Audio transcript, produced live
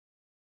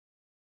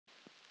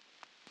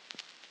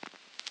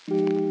Hi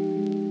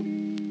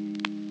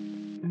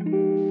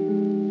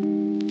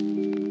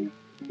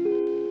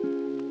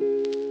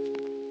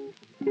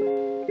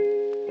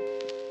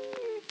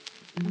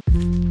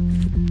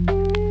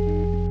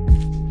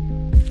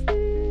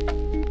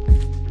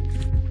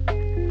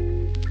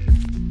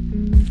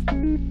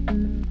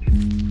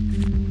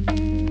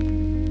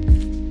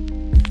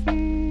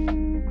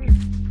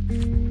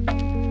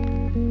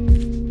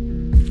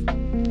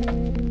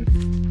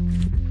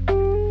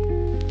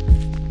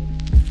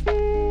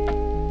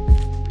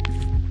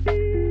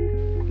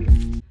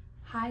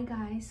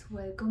guys,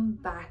 welcome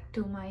back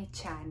to my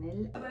channel.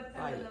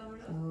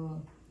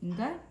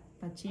 ఇంకా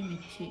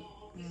పచ్చిమిర్చి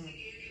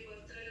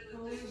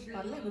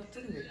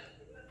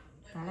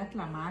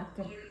తలట్లా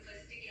marker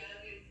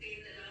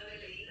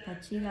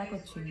పచ్చిదాకా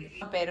వచ్చింది.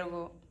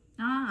 పెరుగు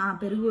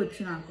పెరుగు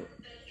వచ్చి నాకు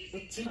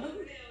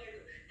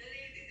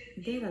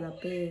ఇదే కదా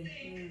పే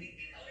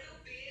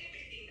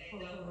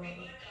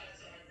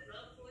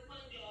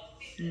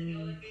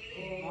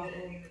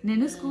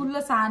నేను స్కూల్లో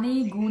సాని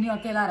గూని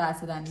ఒకేలా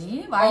రాసేదాన్ని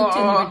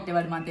వాయిద్యం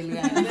పెట్టేవాడు మా తెలుగు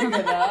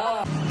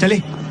चले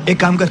एक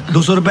काम कर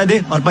 200 रुपए दे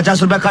और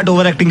 50 रुपए काट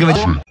ओवर एक्टिंग के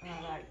वजह से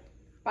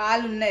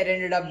పాలు ఉన్నాయి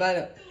 2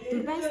 డబ్బాలు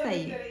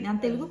తుడిపేస్తాయి. నా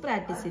తెలుగు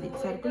ప్రాక్టీస్ ఇది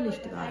సర్కిల్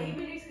లిస్ట్ కాదు.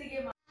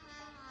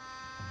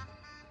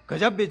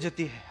 गजब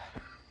बेइज्जती है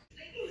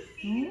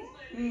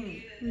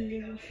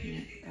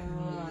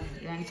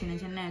ఇలాంటి చిన్న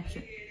చిన్న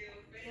వచ్చు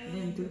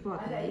దీన్ని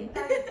తుడిపోతాయి.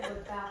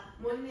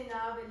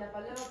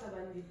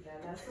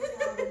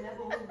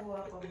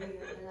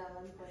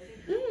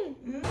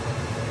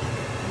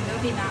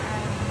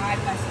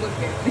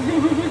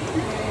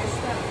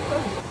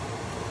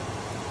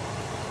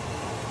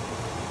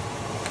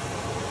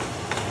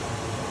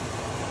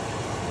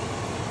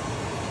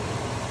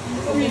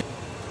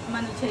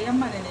 మనం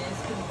చేయమ్మా నేను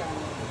వేసుకుంటాను.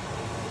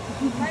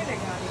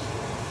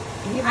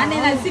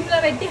 నేను సిమ్లో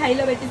పెట్టి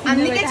హైలో పెట్టి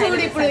అందుకే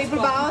చూడు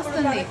ఇప్పుడు బాగా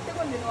వస్తుంది.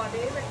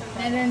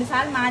 నేను 2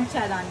 సార్లు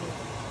మార్చా దాన్ని.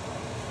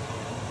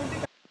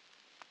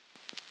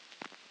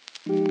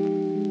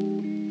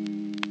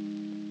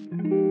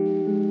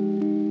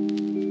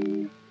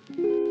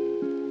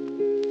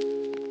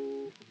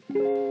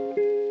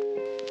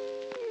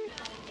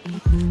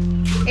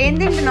 ఏం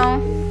తింటున్నావు?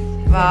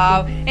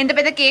 వావ్, ఎంత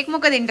పెద్ద కేక్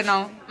ముక్క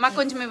తింటున్నావు. మాకు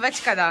కొంచెం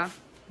ఇవ్వచ్చు కదా.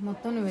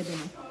 మొత్తం నువ్వే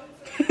తిను.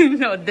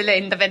 వద్దులే,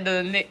 ఎంత పెద్దది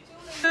ఉంది.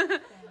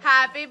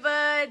 Happy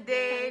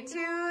birthday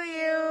to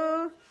you.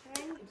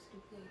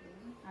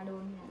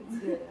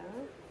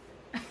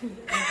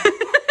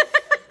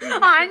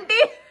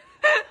 Auntie,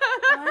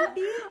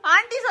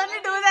 aunties only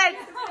do that.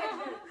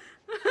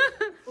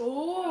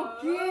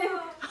 Okay.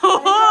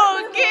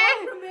 Okay.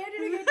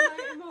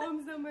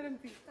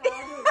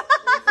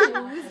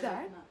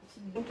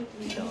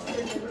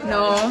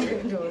 No.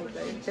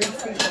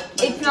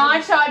 It's not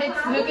short.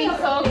 It's looking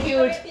so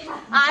cute.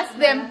 Ask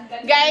them,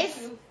 guys.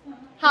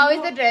 How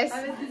is the dress?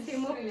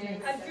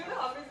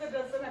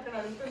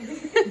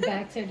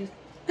 Back side.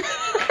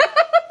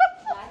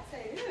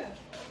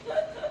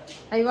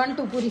 I want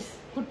 2 puris.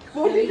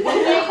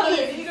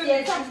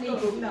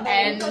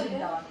 And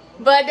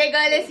birthday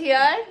girl is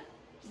here.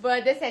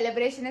 Birthday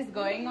celebration is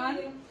going on.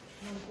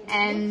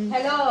 And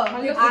hello,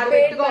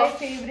 prepared my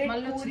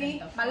favorite puri.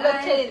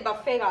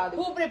 Buffet kaadu.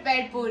 Who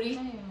prepared puri?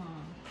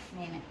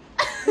 Nene.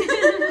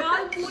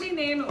 Kaal puri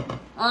nenu.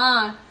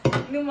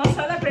 Nu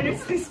masala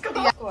credits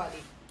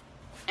తీసుకోవాలి.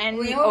 And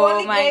oh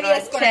my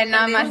god,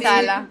 chenna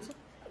masala.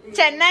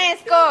 Chenna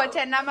isko,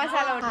 chenna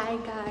masala. Hi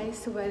guys,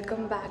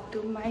 welcome back to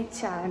my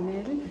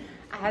channel.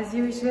 As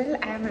usual,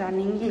 I am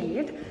running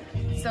late.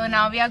 So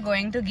now we are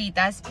going to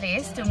Geeta's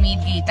place to meet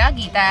Geeta.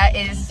 Geeta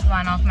is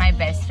one of my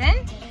best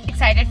friends.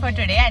 Excited for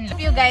today, and if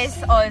you guys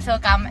also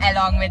come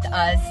along with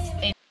us.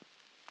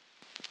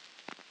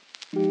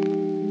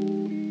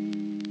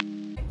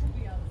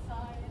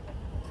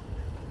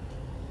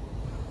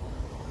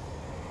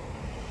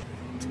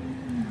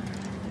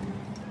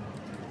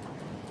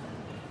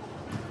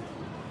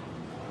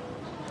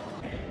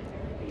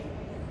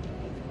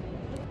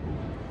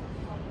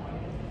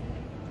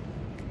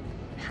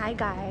 Hi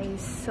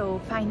guys, so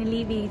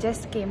finally we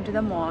just came to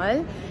the mall,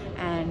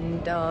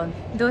 and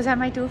those are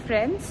my 2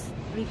 friends.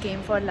 We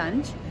came for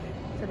lunch,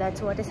 so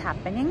that's what is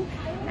happening.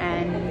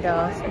 And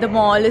the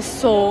mall is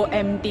so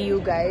empty, you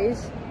guys.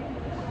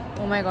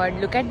 Oh my god,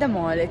 look at the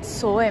mall, it's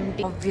so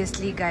empty.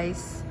 Obviously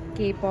guys,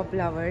 K-pop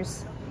lovers,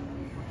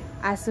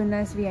 as soon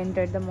as we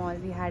entered the mall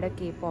we had a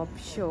K-pop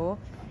show,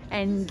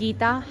 and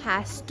Geeta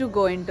has to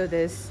go into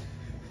this.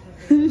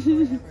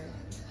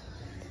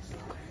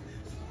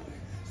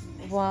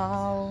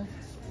 Wow.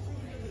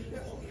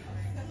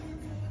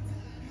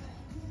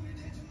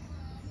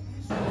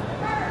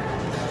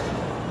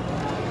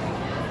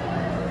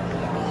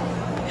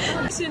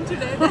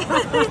 Today.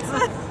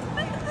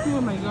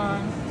 Oh my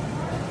god.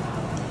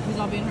 He's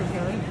all being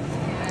prepared.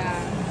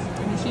 Yeah.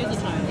 And she has a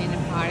time.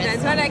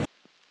 That's what I.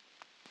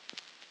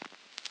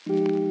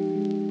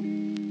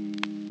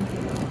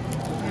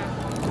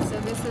 So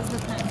this is the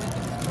kind of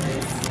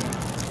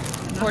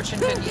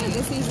Fortune cookie.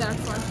 This is our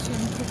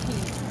fortune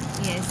cookie.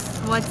 Yes.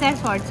 What's that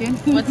fortune?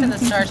 What's in the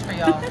stars for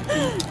y'all?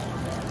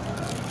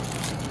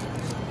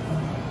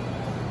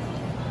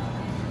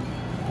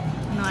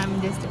 No,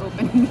 I'm just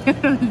opening your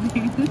own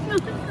thing.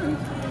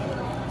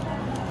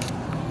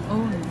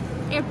 Oh.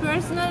 A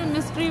personal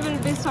mystery will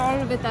be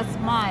solved with a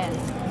smile.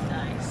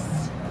 Nice.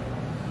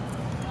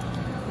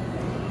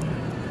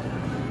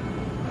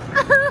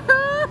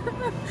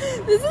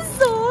 This is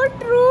so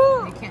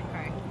true. I can't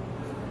cry.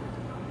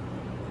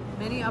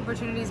 Many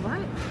opportunities,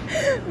 what?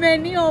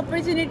 Many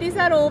opportunities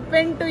are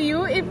open to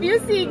you if you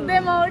seek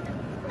them out.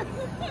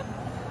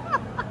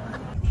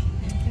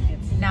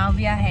 Now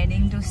we are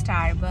heading to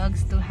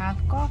Starbucks to have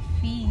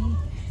coffee.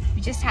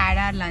 We just had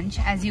our lunch,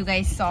 as you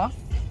guys saw.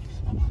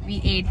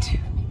 We ate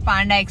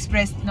Panda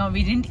Express. No,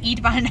 we didn't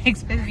eat Panda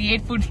Express. We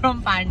ate food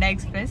from Panda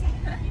Express.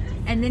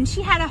 And then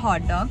she had a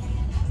hot dog.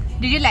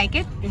 Did you like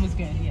it? It was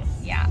good, yes.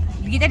 Yeah.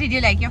 Geeta, did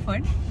you like your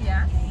food?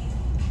 Yeah.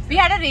 We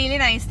had a really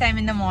nice time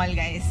in the mall,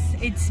 guys.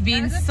 It's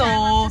been so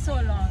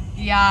long.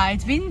 Yeah,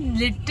 it's been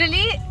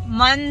literally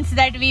months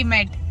that we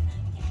met.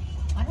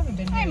 I haven't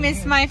been. I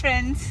miss my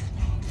friends.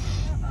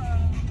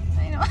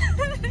 I know.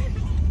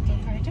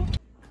 Don't cry too.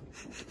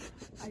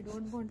 I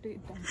don't want to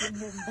dumping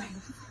them back.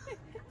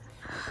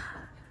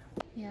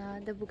 Yeah,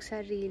 the books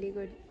are really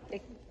good.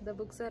 Like, the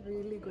books are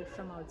really good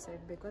from outside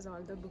because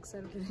all the books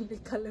are really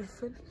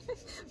colorful.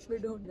 We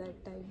don't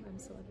that time. I'm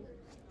sorry.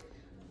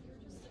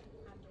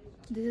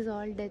 This is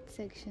all death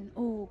section.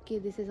 Oh, okay.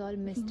 This is all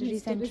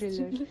mysteries and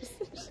thrillers.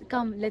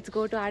 Come, let's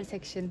go to our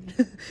section.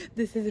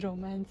 This is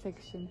romance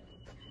section.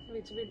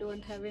 Which we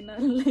don't have in our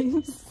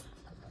lives.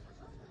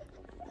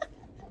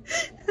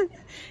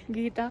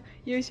 Geeta,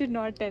 you should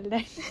not tell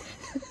that.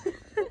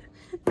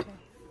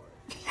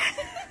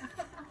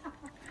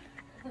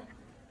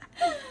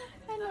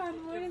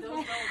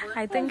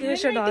 I think you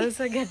should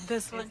also get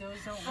this one.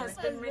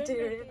 Husband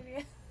material.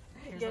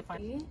 Get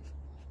it.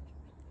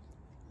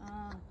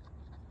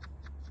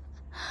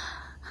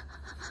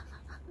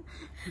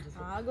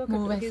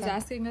 He's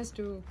asking us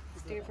to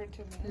stay for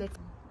 2 minutes.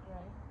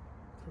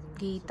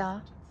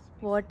 Geeta,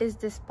 what is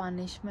this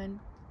punishment?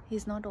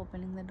 He's not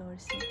opening the door.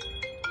 See?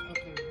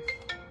 Okay.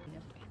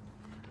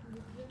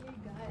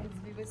 Guys,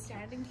 we were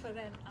standing for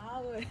an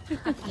hour.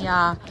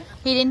 Yeah,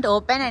 he didn't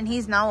open and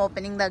he's now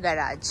opening the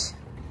garage.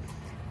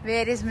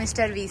 Where is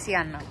Mr. VC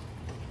Anna?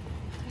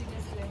 He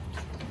just left.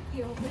 He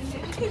opened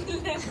it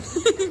and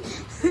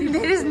left.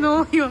 There is no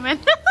human.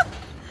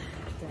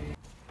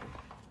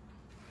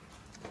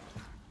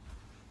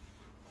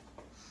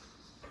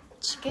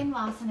 Chicken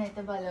వాసన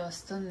అయితే భలే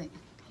వస్తుంది.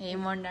 ఏం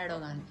వండాడో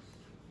కానీ.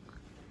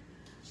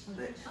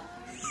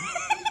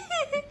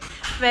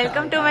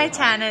 Welcome to my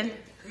channel.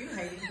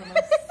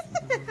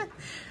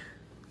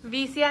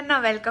 VC అన్న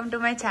welcome to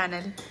my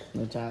channel.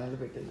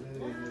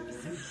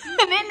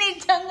 నేను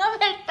నిజంగా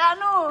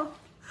పెట్టాను.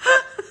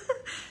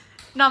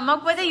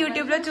 నమ్మకపోతే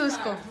యూట్యూబ్ లో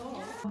చూసుకో.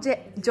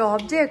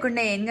 జాబ్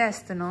చేయకుండా ఏం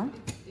చేస్తున్నావు?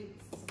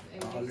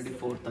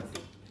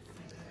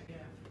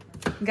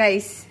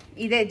 గైస్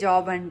ఇదే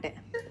జాబ్ అంటే.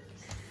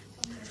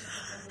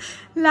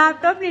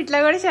 ల్యాప్టాప్ ఇట్లా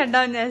కూడా షట్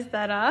డౌన్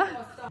చేస్తారా?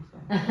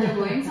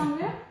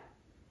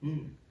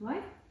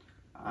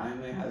 I'm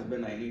a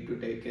husband. I need to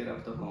take care of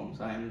the home,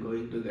 so I am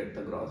going to get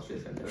the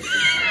groceries and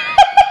everything.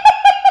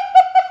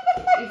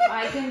 If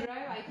I can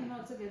drive, I can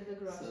also get the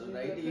groceries. So,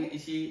 right?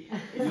 Okay?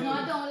 It's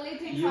not the only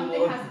thing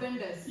something husband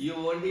does. You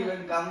won't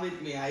even come with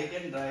me. I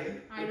can drive.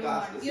 I don't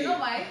want. You know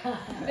why?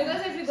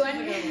 Because if we go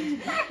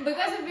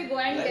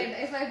and get,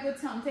 if I put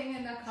something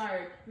in the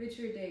cart, which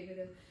we take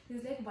with us,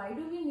 he's like, why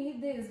do we need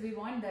this? We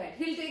want that.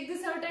 He'll take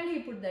this out and he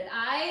put that.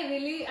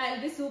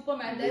 I'll be super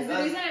mad. That's the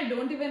reason I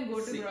don't even go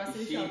to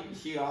grocery shopping.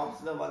 She opts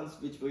the ones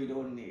which we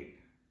don't need.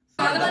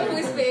 I'm the one who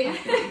is paying.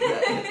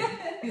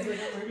 He's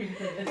like, I'm working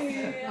for this.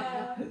 Yeah.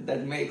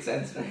 That makes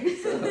sense, right?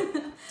 So.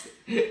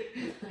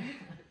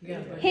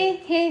 Hey.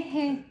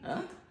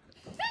 Huh?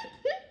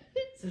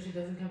 So she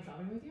doesn't come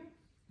shopping with you?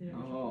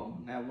 No,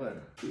 never.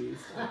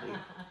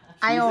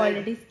 I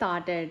already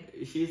started.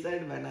 She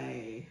said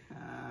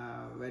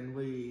when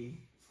we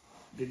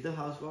did the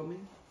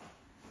housewarming,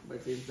 but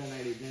since then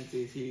I didn't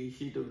see.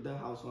 She took the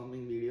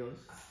housewarming videos.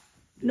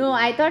 No,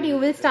 I thought you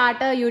will start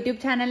a YouTube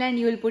channel and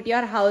you will put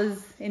your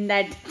house in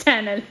that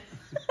channel.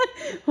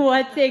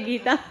 What say,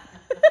 Geeta?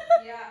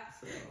 Yeah,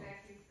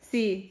 exactly.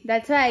 See,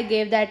 that's why I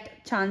gave that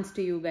chance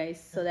to you guys,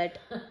 so that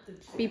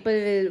people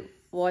will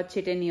watch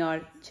it in your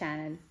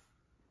channel.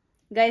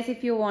 Guys, if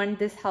you want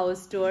this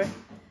house tour,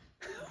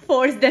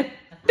 force them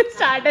to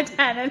start a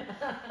channel.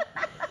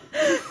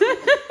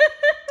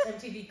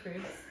 MTV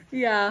Cribs.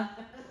 Yeah.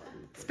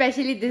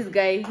 Especially this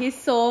guy. He's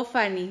so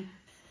funny.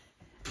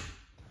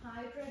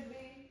 Hi,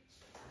 Prithvi.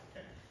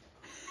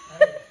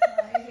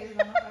 Hi, he's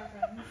one of our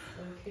friends.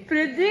 Okay.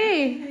 Prithvi!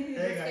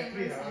 Hey,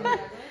 Gayatri.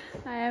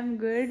 I am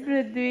good,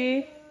 Prithvi.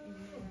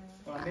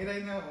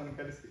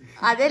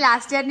 అదే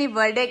last year నీ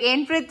birthday ఏం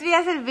పృథ్వీ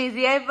అసలు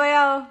busy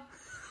అయిపోయావు.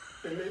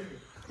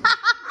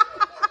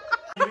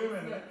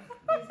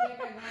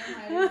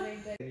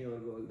 Your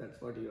goal, that's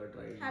what you are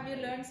trying. Have you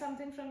learned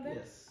something from that?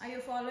 Yes. Are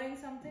you following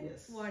something?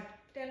 Yes. What?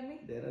 Tell me.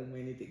 There are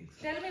many things.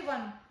 Tell me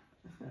one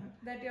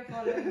that you're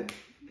following.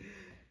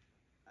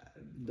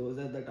 Those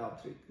are the top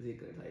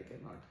secrets. I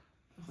cannot.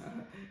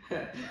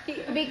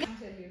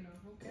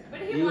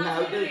 But he You wants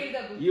have me to read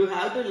the book. you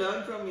have to learn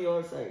from your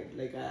side.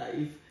 Like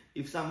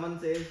if someone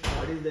says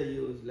what is the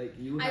use, like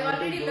you I have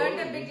already to go. learned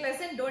a big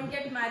lesson. Don't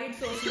get married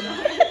so soon.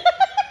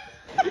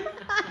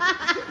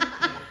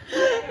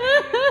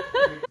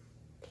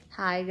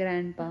 Hi,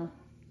 Grandpa.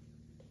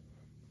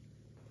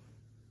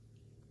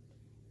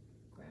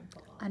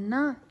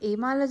 Anna,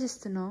 ఏం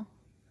ఆలోచిస్తున్నావు?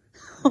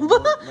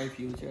 My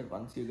future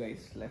once you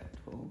guys left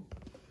home.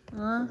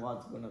 So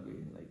what's gonna be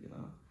like, you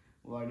know?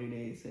 What did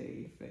I say?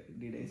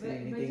 Did I say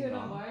anything but you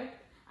know wrong? what?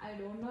 I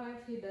don't know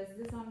if he does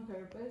this on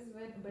purpose,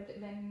 but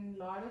when a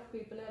lot of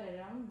people are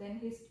around,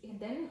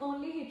 then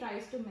only he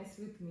tries to mess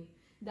with me.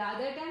 The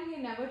other time he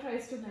never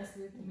tries to mess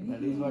with me.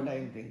 That is what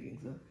I'm thinking.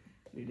 So,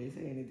 did I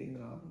say anything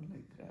wrong?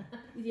 Like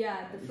Yeah,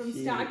 from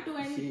start to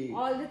end,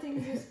 all the things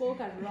you spoke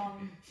are wrong.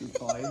 she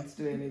points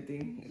to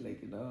anything, like,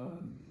 you know,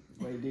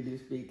 why did you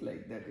speak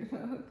like that? You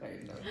know,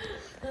 kind of.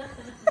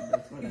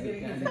 That's what I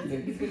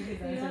calculate.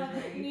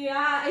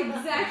 Yeah,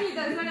 exactly.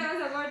 That's what I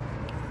was about.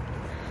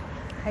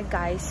 Hi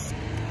guys,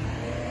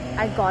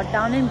 I got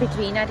down in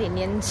between at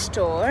Indian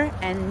store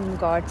and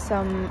got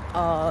some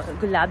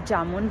gulab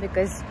jamun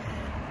because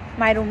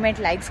my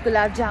roommate likes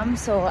gulab jam,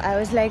 so I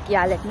was like,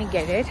 yeah, let me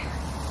get it.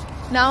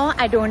 Now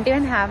I don't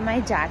even have my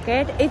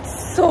jacket. It's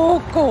so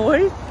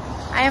cold.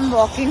 I am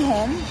walking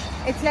home.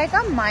 It's like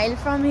a mile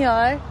from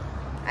here,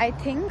 I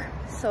think,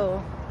 so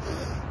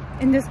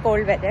in this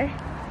cold weather.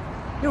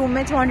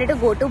 Roommates wanted to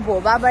go to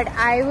boba, but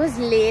I was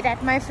late at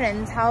my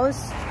friend's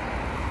house.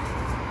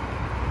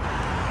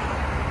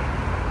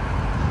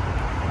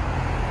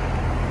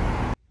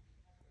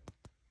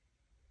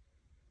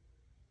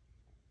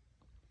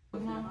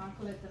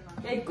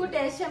 ఎక్కువ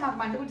taste మాకు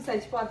మండుకుంటే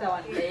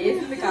చచ్చిపోతావండి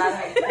వేసింది కారం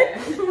అయితే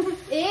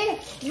ఏ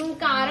నువ్వు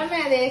కారం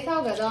అది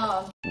వేసావు కదా.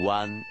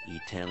 One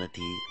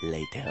eternity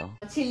later.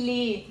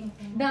 చిల్లీ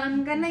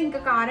దానికన్నా ఇంకా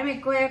కారం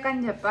ఎక్కువ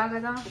అని చెప్పా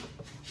కదా.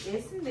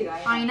 వేసింది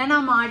అయినా నా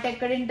మాట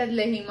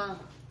ఎక్కడింటదిలే హిమా.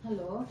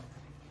 హలో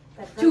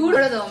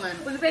చూడదు మనం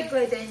పులుపు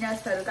ఎక్కువైతే ఏం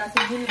చేస్తారు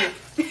కాసేపు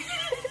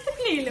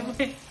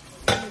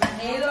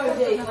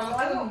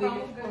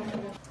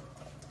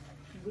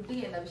గుడ్డి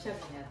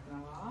అభిషేకం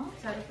చేస్తున్నావా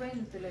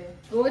సరిపోయింది.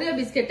 ఓరియో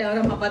బిస్కెట్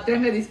ఎవరమ్మా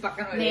భద్రంగా తీసి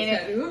పక్కన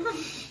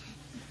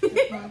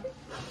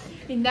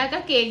ఇందాక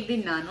కేక్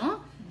తిన్నాను,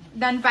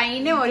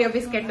 దానిపైనే ఓరియో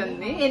బిస్కెట్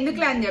ఉంది,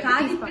 ఎందుకులే అని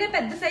చెప్పి. ఇప్పుడే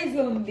పెద్ద సైజ్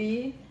లో ఉంది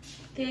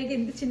కేక్,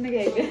 ఎంత చిన్నగా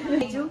అయితే.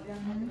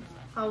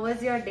 How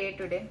was your day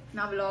today?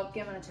 నా బ్లాగ్ కి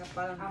ఏమైనా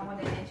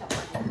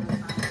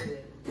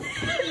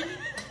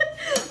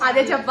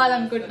అదే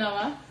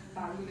చెప్పాలనుకుంటున్నావా?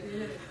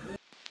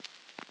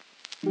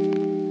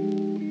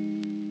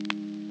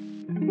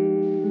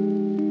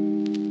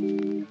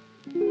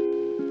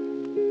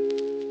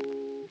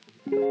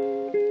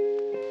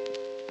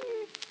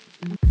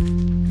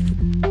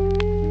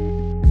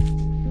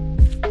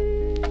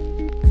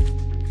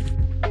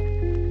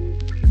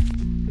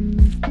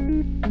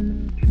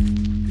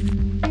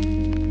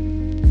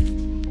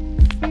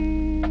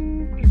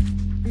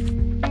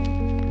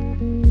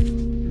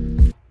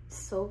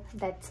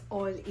 That's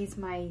all is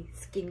my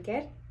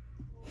skincare,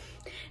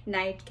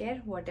 night care,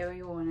 whatever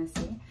you wanna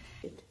say.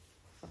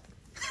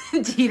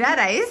 Jeera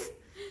rice,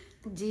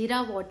 Jeera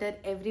water,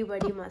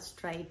 everybody must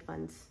try it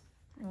once.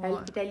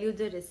 I'll tell you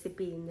the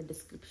recipe in the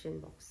description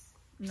box.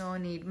 No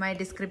need, my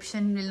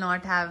description will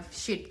not have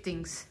shit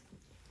things.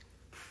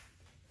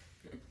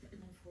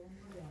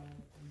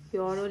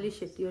 Your only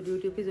shit, your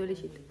YouTube is only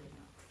shit.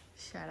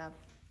 Shut up.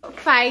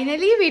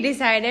 Finally we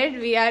decided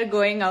we are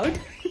going out.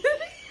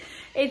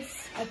 It's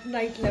at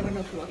night 11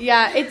 o'clock.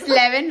 Yeah, it's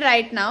 11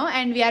 right now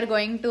and we are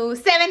going to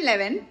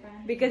 7-Eleven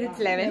because it's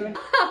 11.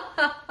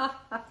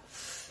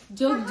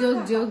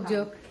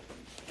 Joke.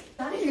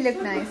 You look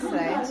nice,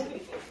 right?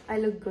 I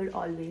look good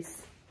always.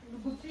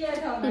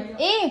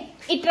 ఏ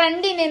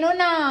ఇట్రండి నేను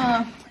నా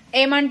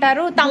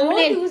ఏమంటారు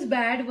thumbnail. Don't use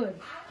bad word.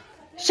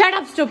 Shut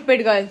up stupid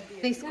girl.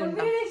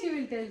 తీసుకుంటా. She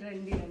will tell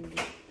Randi.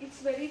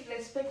 It's very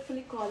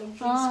respectfully calling.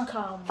 Please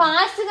come.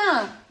 Fast గా.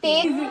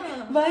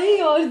 Why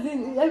yours?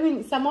 I mean,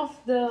 some of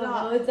the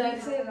words are.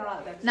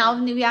 Now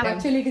we have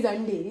Actually, it is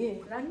Andi.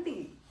 Randi.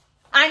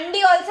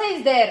 Andi also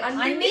is there.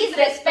 Andi is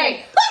respect.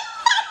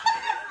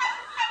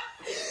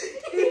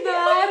 In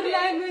our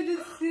language,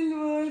 it's still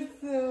words.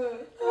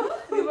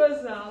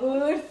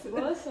 Words.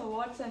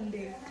 What's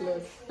Randi?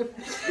 Close.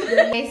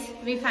 Yes,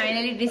 we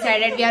finally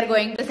decided we are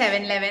going to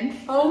 7-Eleven.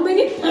 How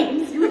many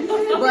times?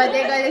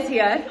 Birthday girl is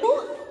here.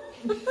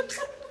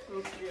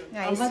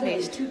 Guys,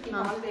 waste.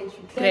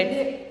 Great.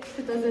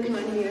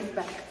 2001 years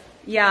back.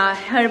 Yeah,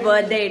 her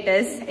birthday it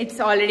is. It's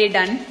already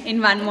done in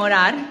 1 more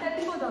hour.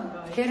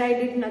 Here I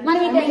did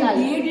nothing.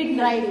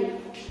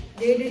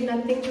 They did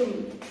nothing to me.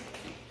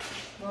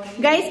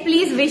 Guys,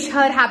 please wish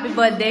her happy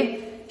birthday.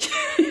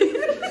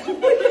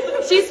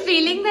 She's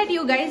feeling that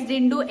you guys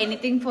didn't do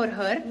anything for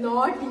her.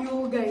 Not you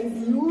guys.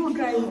 You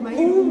guys, my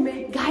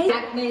roommate. Guys,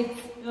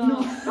 No.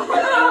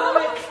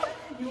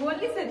 You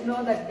only said no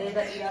that day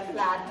that we are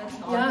flatmates,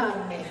 not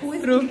roommates. Who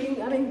is speaking?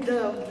 I mean, the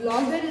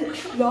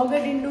vlogger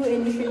didn't do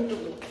anything to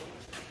me.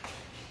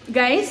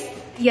 guys,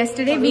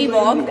 yesterday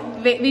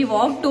we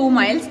walked 2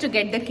 miles to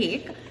get the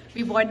cake.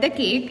 We bought the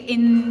cake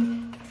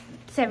in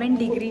 7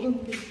 degrees.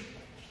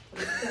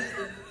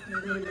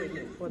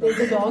 There's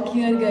a dog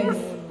here, guys.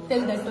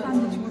 Tell that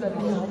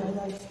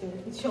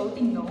It's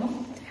shouting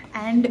no.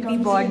 And we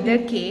bought the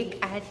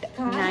cake at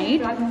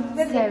night,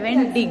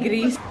 7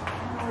 degrees.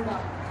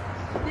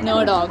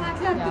 No dog.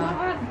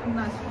 Yeah.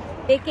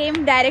 They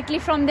came directly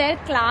from their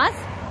class.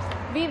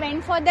 We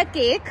went for the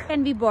cake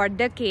and we bought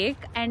the cake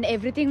and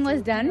everything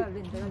was done.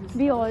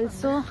 We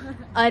also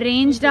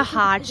arranged a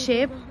heart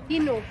shape.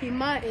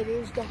 Hima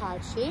arranged the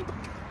heart shape.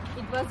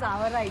 It was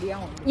our idea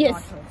only.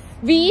 Yes.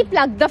 We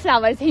plucked the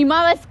flowers.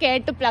 Hima was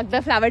scared to pluck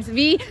the flowers.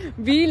 We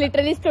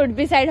literally stood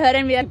beside her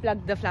and we had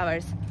plucked the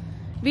flowers.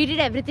 We did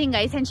everything,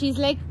 guys, and she's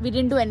like, we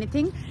didn't do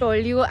anything.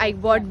 Told you I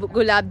bought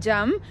gulab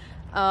jam.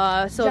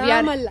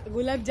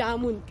 Gulab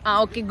jamun.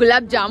 Okay,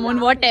 gulab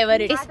jamun, whatever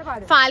it is.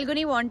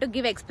 Falguni want to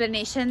give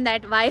explanation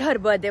that why her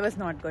birthday was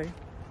not good.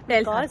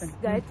 Because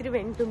Gayatri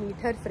went to meet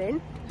her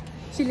friend.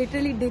 She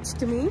literally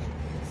ditched me.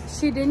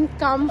 She didn't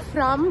come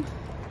from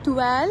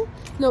 12.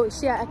 No,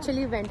 she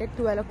actually went at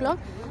 12 o'clock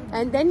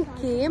and then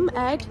came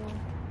at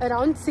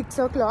around 6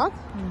 o'clock.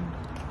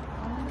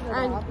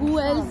 And who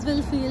else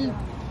will feel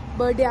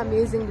birthday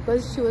amazing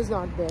because she was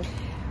not there?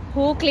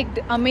 Who clicked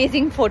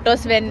amazing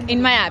photos when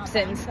in my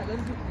absence?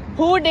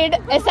 Who did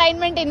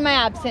assignment in my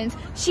absence?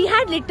 She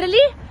had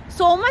literally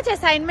so much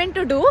assignment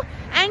to do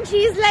and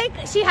she's like,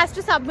 she has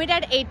to submit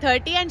at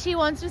 8:30 and she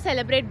wants to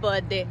celebrate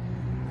birthday.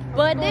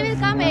 Birthday will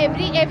come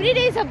every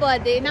day is a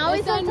birthday. Now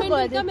it's also birthday.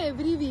 Will come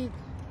every week.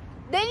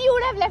 Then you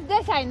would have left the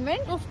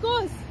assignment. Of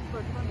course.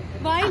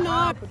 Why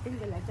not?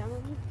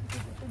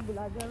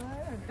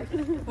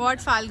 What,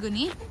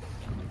 Falguni?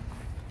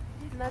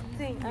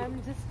 Nothing.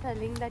 I'm just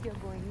telling that you're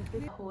going to.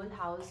 The whole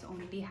house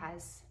only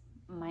has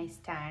my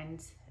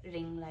stands,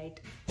 ring light.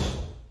 I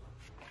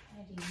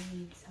really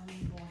need some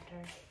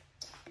water.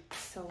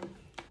 So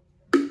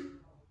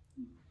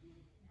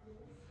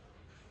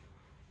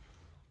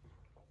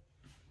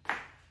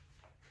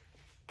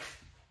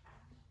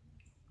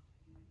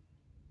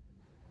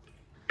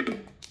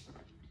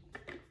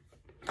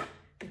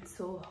it's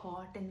so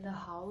hot in the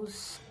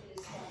house.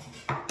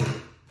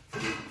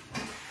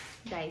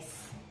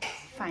 Guys,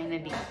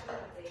 finally,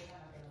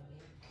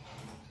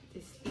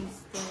 this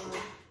is the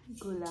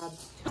gulab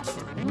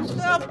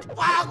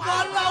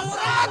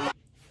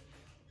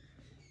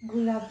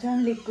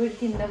jam liquid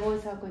kinda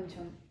posa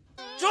koncham.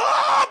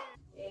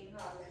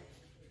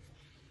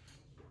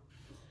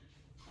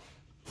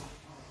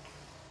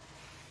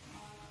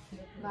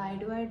 Why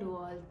do I do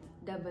all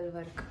double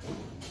work?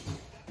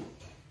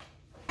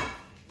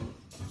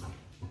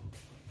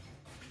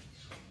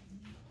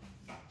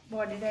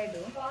 What did I do?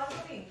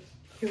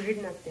 You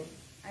did nothing.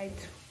 I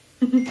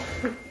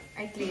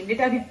cleaned it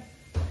again.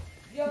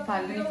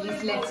 Falguni,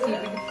 please, let's keep it.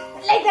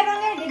 Like that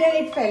only I did and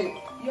it fell.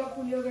 Your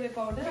puliyogare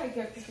powder, I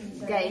kept it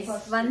inside. Guys,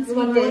 once we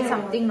tell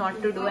something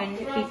not to do and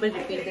people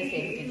repeat the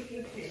same thing.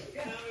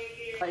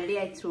 Already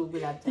I threw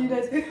gulab jamun.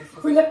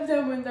 Gulab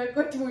jamun that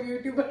got on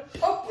YouTube.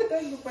 Top with the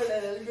gulab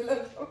jamun.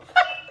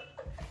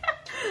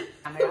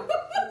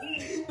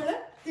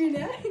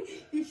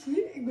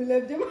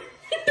 Gulab jamun.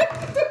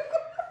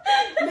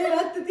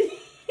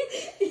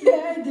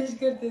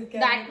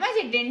 That much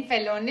it didn't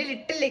fall, only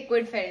little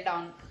liquid fell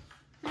down.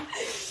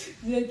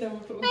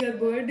 Their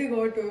birthday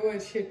got over,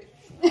 shit.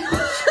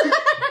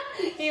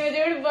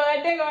 Your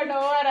birthday got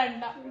over,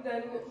 Anta.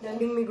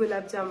 Bring me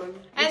gulab jamun.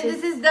 And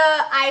this is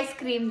the ice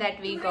cream that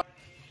we got.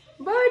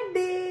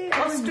 Birthday!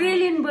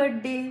 Australian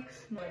birthday.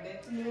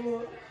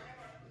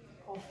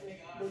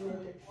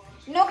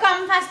 No,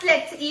 come first,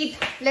 let's eat.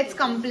 Let's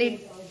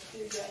complete.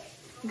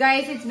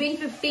 Guys, it's been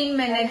 15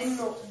 minutes.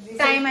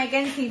 Time I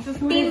can see.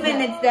 15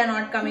 minutes they are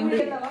not coming.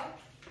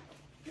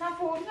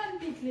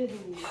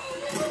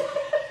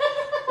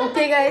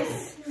 Okay,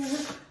 guys.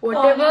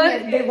 Whatever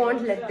they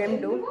want, let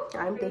them do.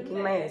 I'm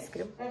taking my ice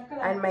cream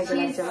and my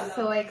gulab She's jamun.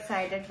 so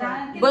excited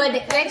for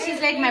birthday. Like she's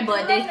like, my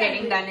birthday is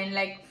getting done in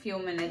like few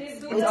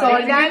minutes. It's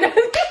all done.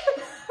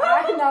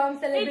 Now I'm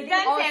celebrating It's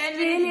done 7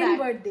 Australian minutes back.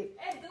 birthday.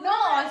 No,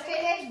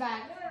 Australia is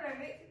back.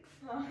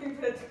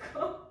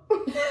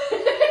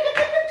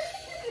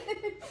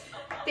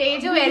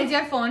 Teju, where is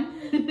your phone?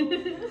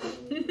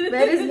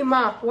 Where is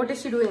Hima? What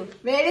is she doing?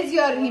 Where is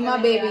your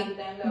Hima baby?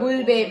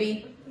 Bull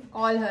baby.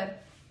 Call her.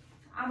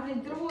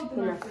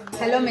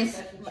 Hello,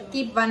 miss.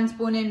 Keep 1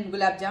 spoon in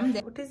gulab jam.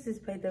 What is this,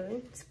 by the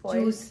way?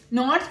 Spoiled. Juice.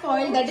 Not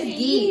spoiled, that is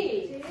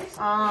ghee.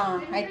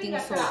 Ah, I think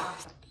so.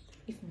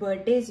 If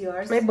birthday is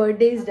yours. My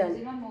birthday is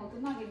done.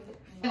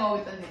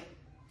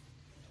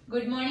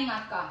 Good morning,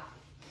 Akka.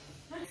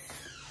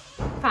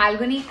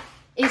 Falguni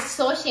is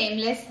so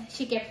shameless.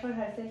 She kept for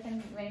herself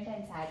and went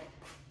and sat.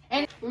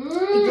 And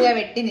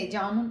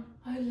jamun.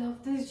 I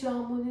love this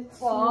jamun. It's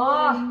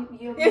Wow. so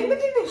yummy.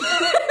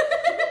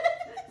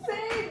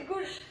 Say it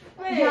good.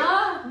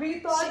 Yeah, We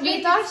thought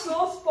it's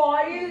so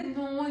spoiled.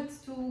 No, it's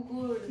too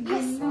good.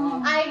 Yes,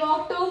 I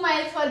walked 2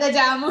 miles for the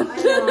jamun.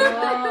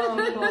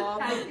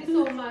 Thank you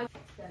so much.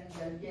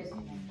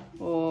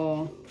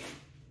 Oh.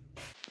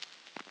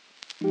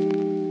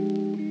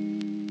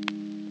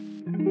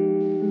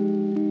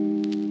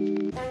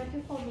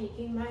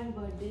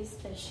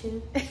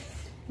 special.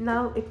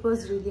 Now it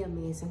was really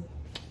amazing.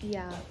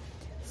 Yeah,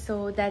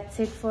 so that's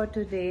it for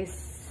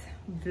today's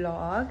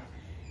vlog.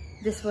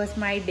 This was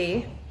my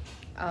day.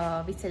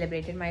 We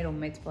celebrated my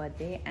roommate's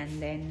birthday,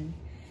 and then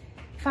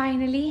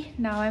finally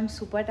now I'm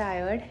super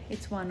tired.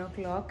 It's 1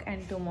 o'clock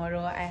and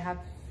tomorrow I have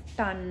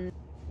ton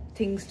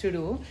things to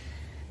do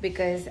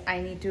because I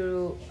need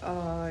to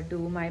do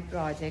my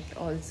project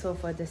also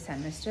for the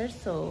semester.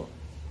 So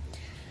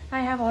I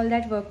have all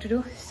that work to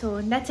do.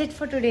 So that's it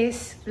for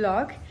today's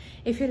vlog.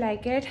 If you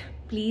like it,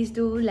 please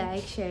do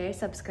like, share,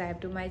 subscribe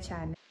to my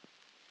channel.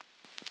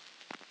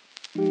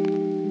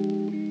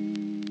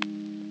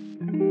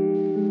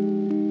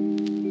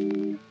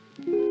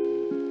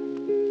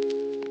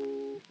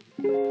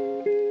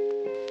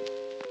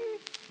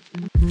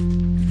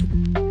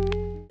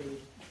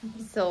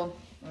 So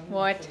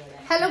what?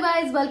 Hello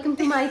guys, welcome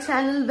to my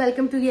channel.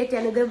 Welcome to yet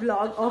another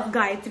vlog of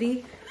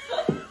Gayatri.